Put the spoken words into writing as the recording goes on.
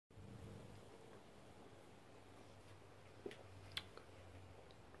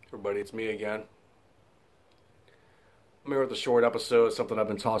everybody, it's me again. I'm here with a short episode, something I've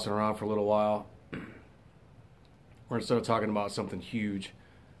been tossing around for a little while. Where instead of talking about something huge,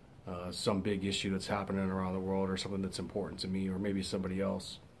 some big issue that's happening around the world or something that's important to me or maybe somebody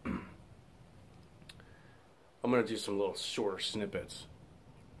else, I'm going to do some little shorter snippets,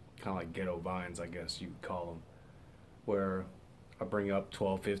 kind of like ghetto vines, I guess you could call them, where I bring up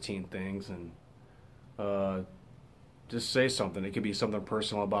 12, 15 things and just say something. It could be something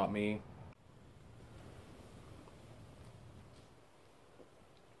personal about me.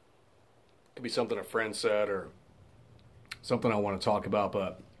 It could be something a friend said or something I want to talk about,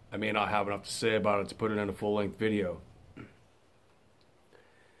 but I may not have enough to say about it to put it in a full-length video.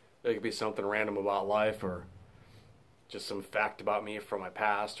 It could be something random about life or just some fact about me from my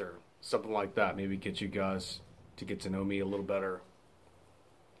past or something like that. Maybe get you guys to get to know me a little better.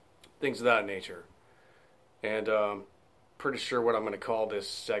 Things of that nature. And pretty sure what I'm going to call this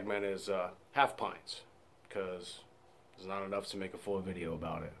segment is Half Pints, because there's not enough to make a full video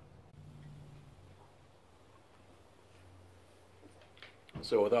about it.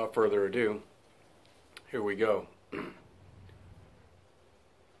 So without further ado, here we go. I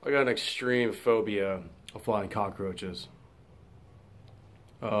got an extreme phobia of flying cockroaches.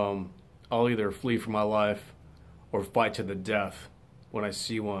 I'll either flee for my life or fight to the death when I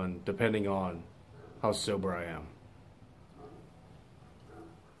see one, depending on how sober I am.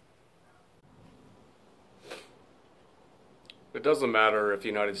 It doesn't matter if the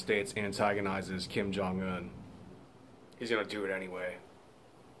United States antagonizes Kim Jong-un. He's gonna do it anyway.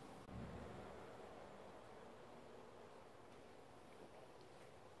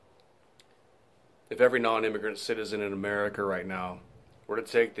 If every non-immigrant citizen in America right now were to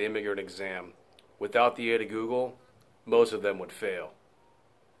take the immigrant exam without the aid of Google, most of them would fail.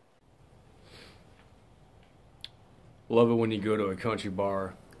 Love it when you go to a country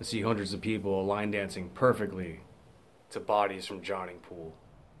bar and see hundreds of people line dancing perfectly to bodies from Johnny Pool.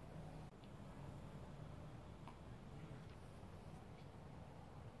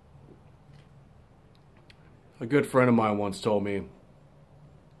 A good friend of mine once told me,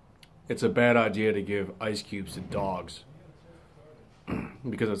 it's a bad idea to give ice cubes to dogs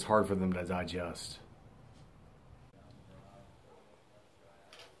because it's hard for them to digest.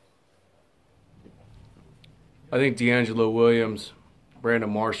 I think D'Angelo Williams, Brandon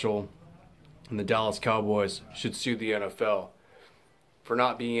Marshall, and the Dallas Cowboys should sue the NFL for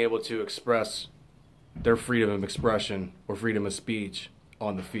not being able to express their freedom of expression or freedom of speech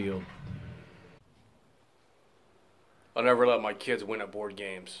on the field. I'll never let my kids win at board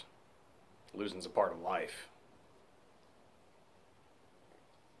games. Losing's a part of life.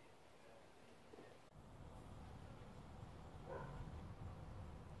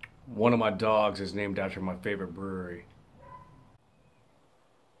 One of my dogs is named after my favorite brewery.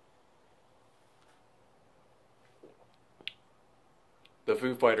 The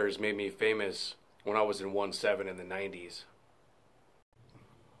Foo Fighters made me famous when I was in 1-7 in the 90s.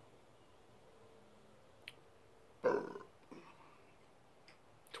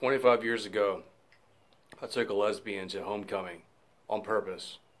 25 years ago, I took a lesbian to homecoming on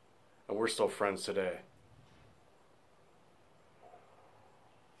purpose, and we're still friends today.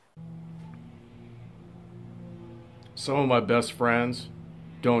 Some of my best friends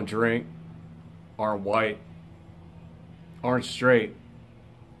don't drink, aren't white, aren't straight,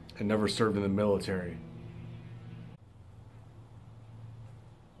 and never served in the military.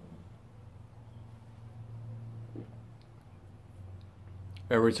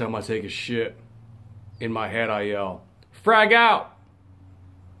 Every time I take a shit, in my head I yell, "Frag out!"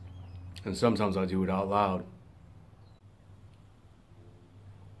 And sometimes I do it out loud.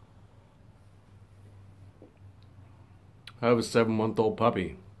 I have a 7-month-old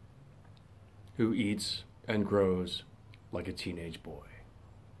puppy who eats and grows like a teenage boy.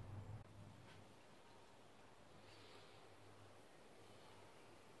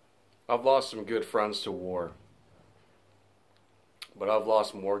 I've lost some good friends to war, but I've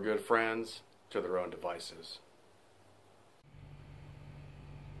lost more good friends to their own devices.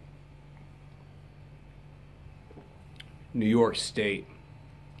 New York State,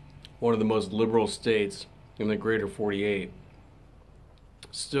 one of the most liberal states in the greater 48,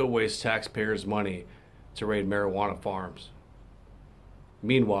 still wastes taxpayers' money to raid marijuana farms.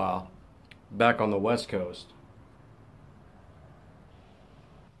 Meanwhile, back on the West Coast,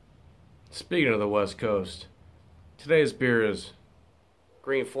 speaking of the West Coast, today's beer is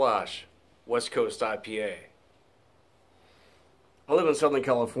Green Flash, West Coast IPA. I live in Southern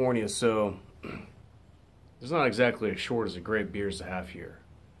California, so there's not exactly a shortage of great beers to have here.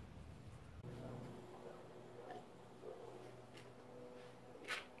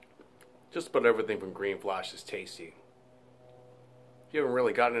 Just about everything from Green Flash is tasty. If you haven't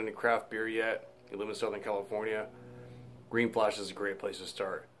really gotten into craft beer yet, you live in Southern California, Green Flash is a great place to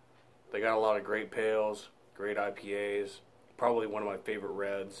start. They got a lot of great pales, great IPAs, probably one of my favorite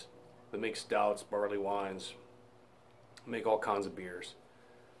reds. They make stouts, barley wines, make all kinds of beers.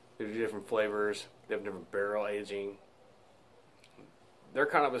 They do different flavors, they have different barrel aging. They're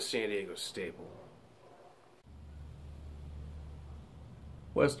kind of a San Diego staple.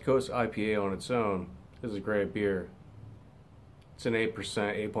 West Coast IPA on its own is a great beer. It's an 8%,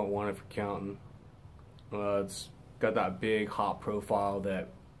 8.1 if you're counting. It's got that big hop profile that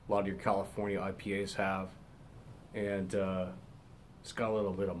a lot of your California IPAs have. And it's got a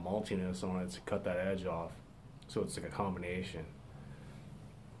little bit of maltiness on it to cut that edge off. So it's like a combination.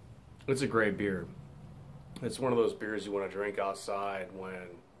 It's a great beer. It's one of those beers you want to drink outside when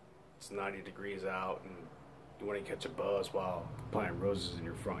it's 90 degrees out and you want to catch a buzz while planting roses in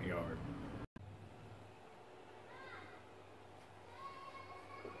your front yard.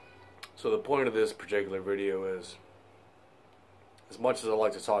 So the point of this particular video is, as much as I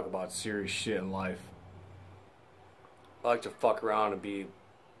like to talk about serious shit in life, I like to fuck around and be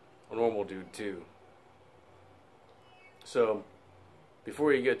a normal dude too. So,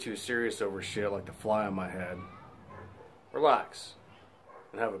 before you get too serious over shit like the fly on my head, relax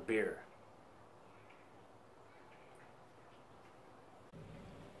and have a beer.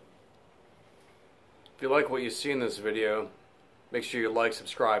 If you like what you see in this video, make sure you like,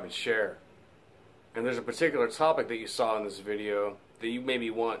 subscribe, and share. And there's a particular topic that you saw in this video that you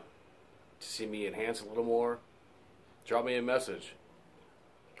maybe want to see me enhance a little more, drop me a message.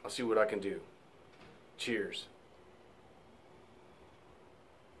 I'll see what I can do. Cheers.